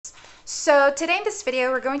So today in this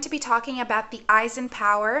video, we're going to be talking about the Aizen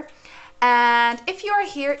Power. And if you are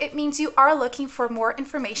here, it means you are looking for more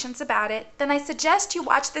information about it. Then I suggest you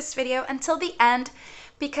watch this video until the end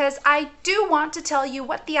because I do want to tell you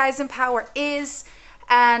what the Aizen Power is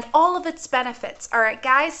and all of its benefits. All right,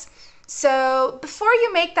 guys? So before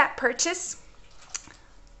you make that purchase,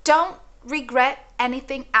 don't regret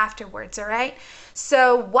anything afterwards, all right?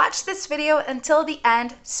 So watch this video until the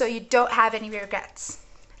end so you don't have any regrets.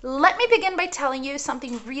 Let me begin by telling you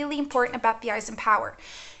something really important about the Aizen Power.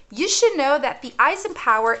 You should know that the Aizen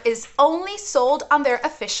Power is only sold on their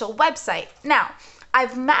official website. Now,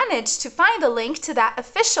 I've managed to find the link to that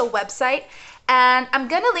official website, and I'm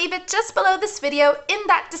going to leave it just below this video in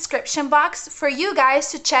that description box for you guys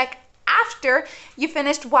to check after you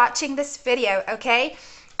finished watching this video, okay?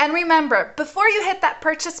 And remember, before you hit that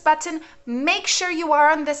purchase button, make sure you are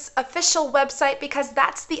on this official website because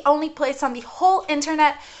that's the only place on the whole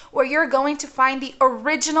internet where you're going to find the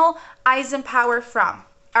original Aizen Power from.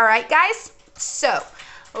 All right, guys? So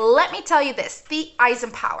let me tell you this, the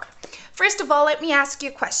Aizen Power. First of all, let me ask you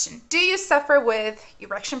a question. Do you suffer with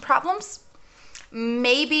erection problems?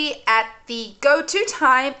 Maybe at the go-to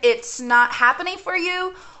time, it's not happening for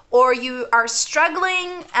you, or you are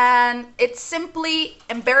struggling and it's simply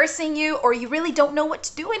embarrassing you, or you really don't know what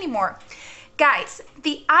to do anymore. Guys,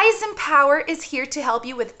 the Aizen Power is here to help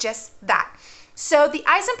you with just that. So the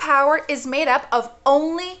Aizen Power is made up of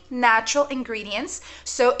only natural ingredients,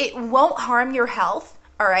 so it won't harm your health,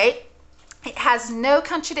 all right? It has no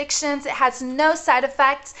contradictions, it has no side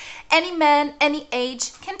effects. Any man, any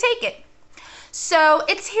age can take it. So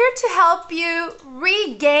it's here to help you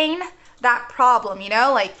regain that problem, you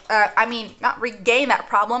know, like, not regain that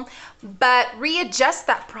problem, but readjust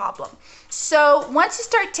that problem. So once you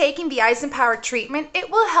start taking the Aizen Power treatment, it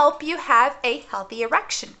will help you have a healthy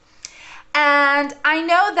erection. And I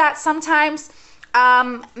know that sometimes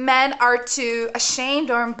men are too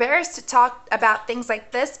ashamed or embarrassed to talk about things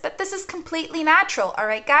like this, but this is completely natural, all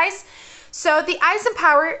right, guys? So the Aizen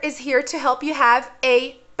Power is here to help you have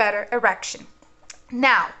a better erection.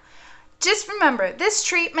 Now, just remember, this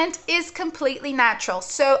treatment is completely natural.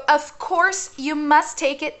 So of course you must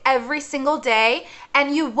take it every single day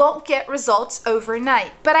and you won't get results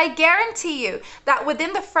overnight. But I guarantee you that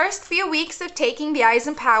within the first few weeks of taking the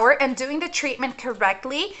Aizen Power and doing the treatment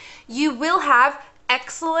correctly, you will have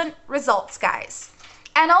excellent results, guys.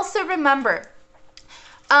 And also remember,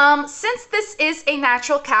 since this is a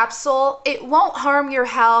natural capsule, it won't harm your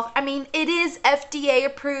health. I mean, it is FDA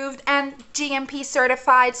approved and GMP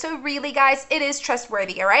certified. So really, guys, it is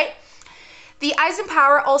trustworthy, all right? The Aizen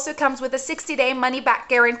Power also comes with a 60-day money-back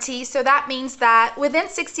guarantee. So that means that within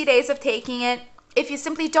 60 days of taking it, if you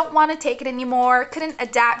simply don't want to take it anymore, couldn't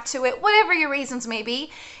adapt to it, whatever your reasons may be,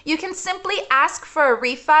 you can simply ask for a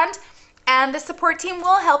refund and the support team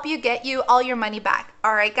will help you get you all your money back.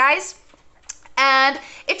 All right, guys? And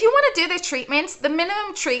if you want to do the treatments, the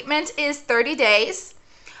minimum treatment is 30 days.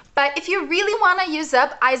 But if you really want to use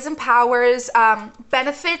up Aizen Power's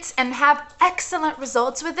benefits and have excellent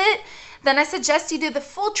results with it, then I suggest you do the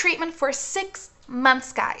full treatment for 6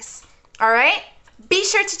 months, guys. All right? Be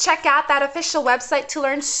sure to check out that official website to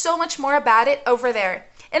learn so much more about it over there.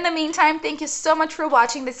 In the meantime, thank you so much for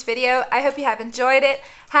watching this video. I hope you have enjoyed it.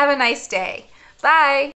 Have a nice day. Bye.